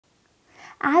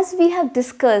As we have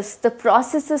discussed the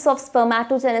processes of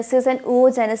spermatogenesis and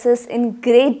oogenesis in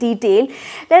great detail,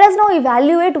 let us now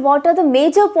evaluate what are the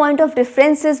major point of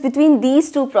differences between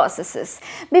these two processes.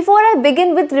 Before I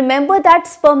begin with, remember that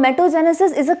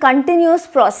spermatogenesis is a continuous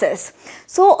process.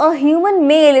 So a human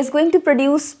male is going to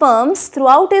produce sperms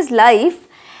throughout his life,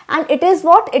 and it is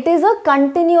what? It is a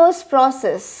continuous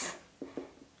process.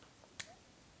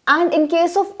 And in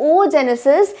case of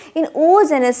oogenesis, in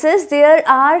oogenesis there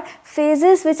are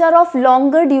phases which are of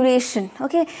longer duration.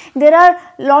 Okay, there are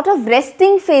lot of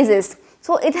resting phases.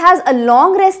 So it has a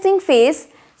long resting phase.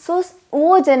 So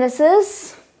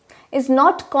oogenesis is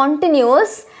not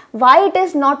continuous. Why it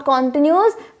is not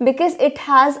continuous? Because it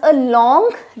has a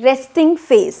long resting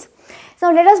phase.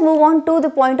 Now let us move on to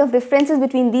the point of differences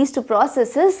between these two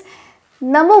processes.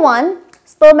 Number one,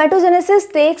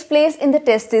 spermatogenesis takes place in the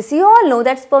testes. You all know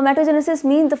that spermatogenesis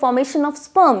means the formation of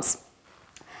sperms,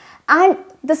 and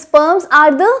the sperms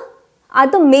are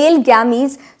the male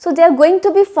gametes. So they are going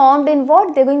to be formed in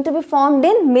what? They are going to be formed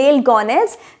in male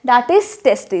gonads, that is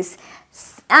testes.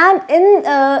 And in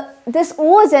this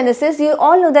oogenesis, you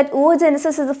all know that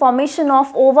oogenesis is the formation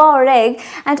of ova or egg,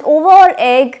 and ova or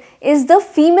egg is the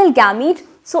female gamete.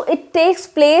 So it takes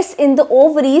place in the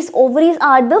ovaries. Ovaries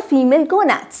are the female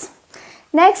gonads.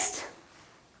 Next,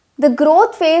 the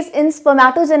growth phase in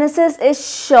spermatogenesis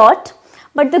is short,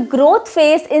 but the growth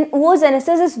phase in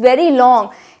oogenesis is very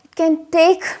long. It can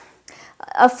take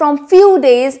from few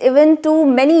days even to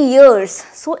many years.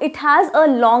 So it has a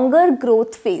longer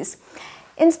growth phase.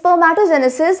 In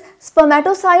spermatogenesis,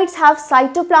 spermatocytes have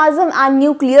cytoplasm and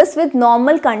nucleus with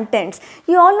normal contents.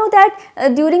 You all know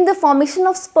that during the formation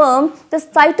of sperm, the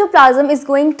cytoplasm is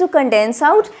going to condense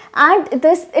out, and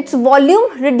its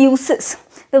volume reduces.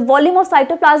 The volume of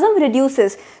cytoplasm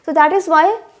reduces. So that is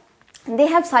why they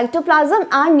have cytoplasm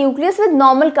and nucleus with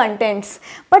normal contents.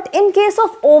 But in case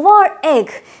of ova or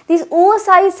egg, these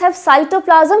oocytes have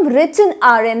cytoplasm rich in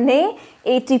RNA,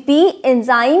 ATP,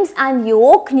 enzymes and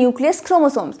yolk, nucleus,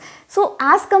 chromosomes. So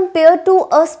as compared to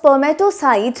a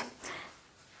spermatocyte,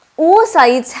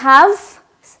 oocytes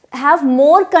have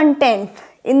more content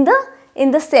in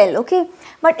the cell, okay.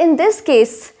 But in this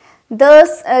case,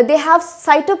 they have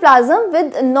cytoplasm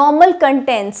with normal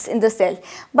contents in the cell.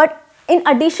 But in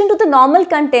addition to the normal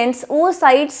contents,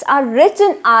 oocytes are rich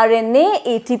in RNA,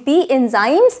 ATP,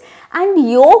 enzymes and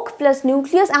yolk plus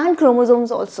nucleus and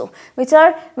chromosomes also, which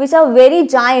are very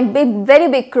giant, very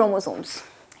big chromosomes.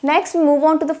 Next, we move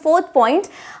on to the fourth point.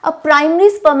 A primary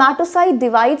spermatocyte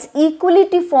divides equally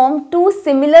to form two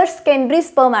similar secondary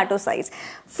spermatocytes.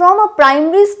 From a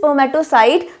primary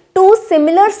spermatocyte, two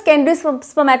similar secondary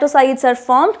spermatocytes are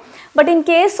formed, but in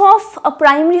case of a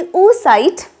primary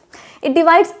oocyte, it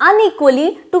divides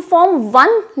unequally to form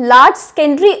one large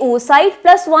secondary oocyte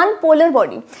plus one polar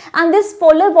body, and this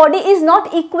polar body is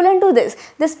not equivalent to this.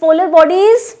 This polar body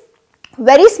is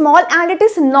very small and it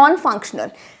is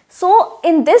non-functional. So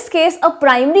in this case, a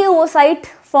primary oocyte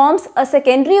forms a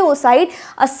secondary oocyte.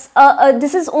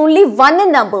 This is only one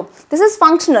in number. This is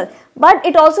functional, but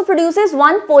it also produces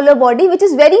one polar body which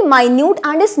is very minute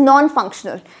and is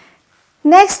non-functional.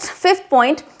 Next, fifth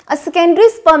point. A secondary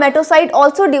spermatocyte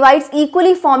also divides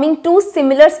equally, forming two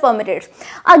similar spermatids.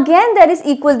 Again, there is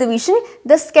equal division.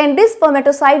 The secondary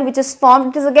spermatocyte which is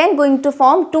formed, it is again going to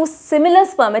form two similar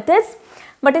spermatids.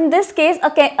 But in this case,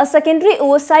 a secondary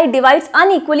oocyte divides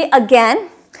unequally again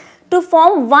to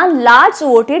form one large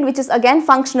ootid, which is again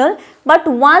functional, but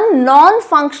one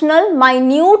non-functional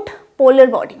minute polar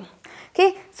body.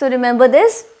 Okay, so remember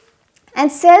this. And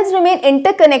cells remain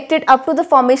interconnected up to the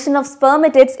formation of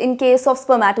spermatids in case of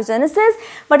spermatogenesis,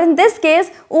 but in this case,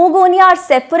 oogonia are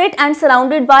separate and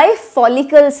surrounded by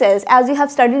follicle cells, as we have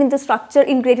studied in the structure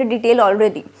in greater detail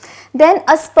already. Then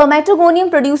a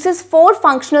spermatogonium produces 4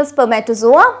 functional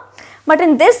spermatozoa, but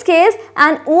in this case,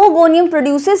 an oogonium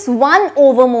produces 1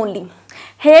 ovum only.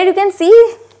 Here you can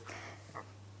see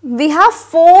we have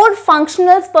 4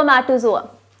 functional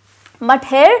spermatozoa. But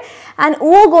here an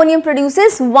oogonium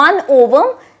produces 1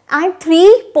 ovum and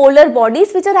 3 polar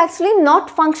bodies which are actually not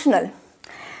functional.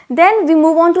 Then we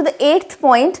move on to the 8th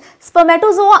point.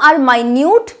 Spermatozoa are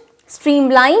minute,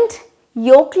 streamlined,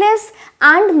 yolkless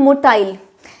and motile.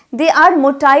 They are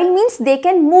motile means they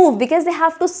can move because they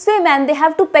have to swim and they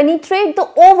have to penetrate the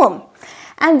ovum.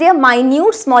 And they are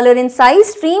minute, smaller in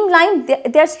size, streamlined.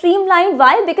 They are streamlined.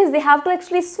 Why? Because they have to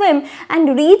actually swim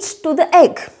and reach to the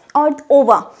egg or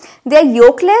ova. They are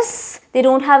yolkless, they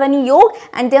don't have any yolk,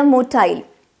 and they are motile.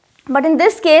 But in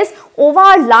this case, ova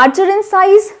are larger in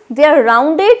size, they are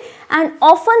rounded, and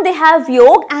often they have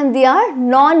yolk and they are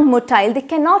non-motile, they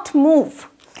cannot move.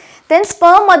 Then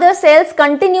sperm mother cells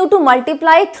continue to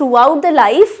multiply throughout the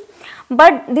life,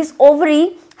 but this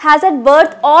ovary has at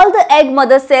birth all the egg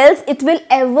mother cells it will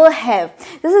ever have.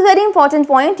 This is a very important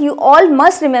point. You all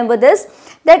must remember this,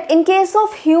 that in case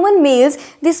of human males,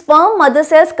 the sperm mother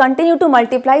cells continue to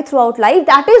multiply throughout life.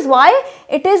 That is why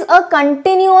it is a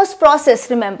continuous process,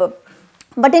 remember.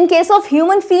 But in case of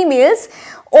human females,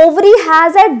 ovary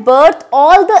has at birth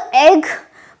all the egg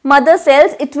mother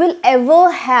cells it will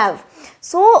ever have.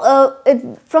 So,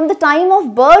 from the time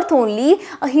of birth only,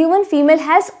 a human female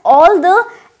has all the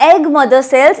egg mother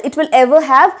cells it will ever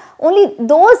have. Only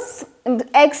those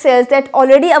egg cells that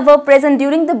already were present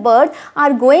during the birth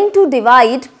are going to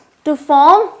divide to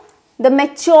form the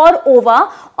mature ova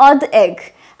or the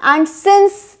egg. And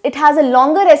since it has a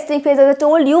longer resting phase, as I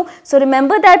told you, so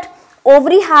remember that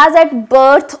ovary has at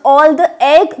birth all the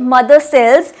egg mother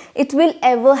cells it will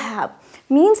ever have.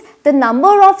 Means the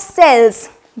number of cells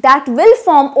that will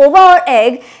form ova or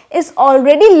egg is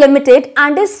already limited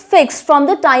and is fixed from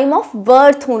the time of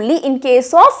birth only in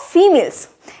case of females,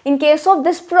 in case of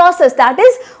this process, that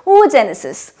is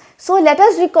oogenesis. So let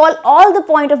us recall all the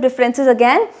point of differences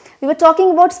again. We were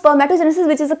talking about spermatogenesis,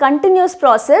 which is a continuous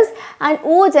process, and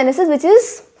oogenesis,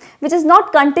 which is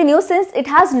not continuous since it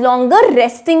has longer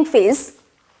resting phase.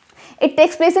 It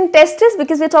takes place in testes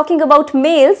because we are talking about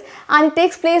males, and it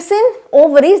takes place in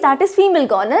ovaries, that is female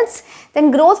gonads.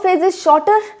 Then growth phase is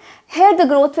shorter. Here the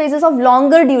growth phase is of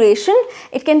longer duration.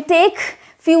 It can take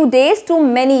few days to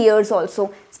many years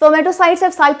also. Spermatocytes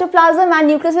have cytoplasm and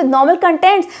nucleus with normal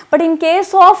contents, but in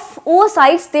case of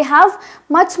oocytes, they have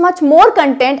much more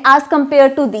content as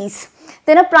compared to these.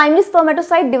 Then a primary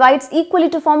spermatocyte divides equally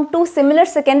to form two similar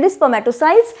secondary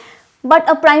spermatocytes, but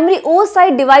a primary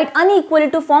oocyte divides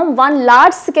unequally to form one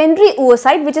large secondary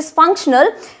oocyte which is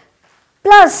functional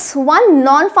plus one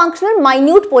non-functional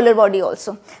minute polar body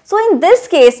also. So in this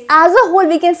case, as a whole,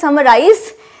 we can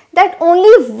summarize that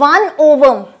only one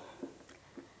ovum,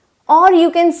 or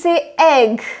you can say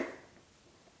egg,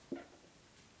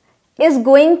 is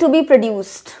going to be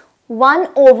produced. One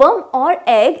ovum or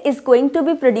egg is going to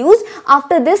be produced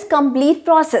after this complete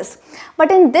process.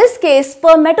 But in this case,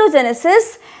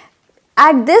 spermatogenesis,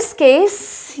 at this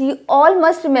case, you all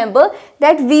must remember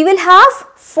that we will have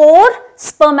 4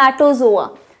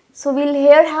 spermatozoa. So we will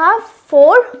here have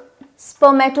 4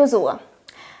 spermatozoa.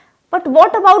 But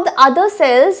what about the other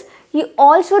cells? You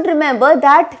all should remember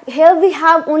that here we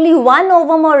have only one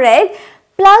ovum or egg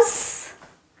plus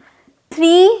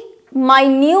 3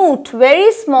 minute,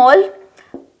 very small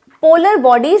polar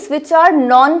bodies which are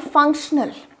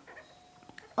non-functional.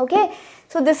 Okay,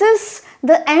 so this is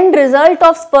the end result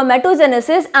of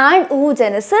spermatogenesis and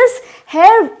oogenesis.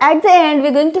 Here at the end we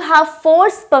are going to have 4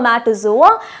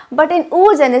 spermatozoa, but in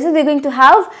oogenesis we are going to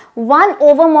have one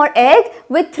ovum or egg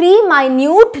with 3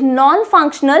 minute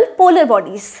non-functional polar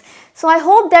bodies. So I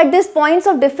hope that these points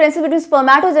of difference between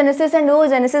spermatogenesis and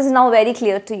oogenesis is now very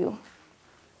clear to you.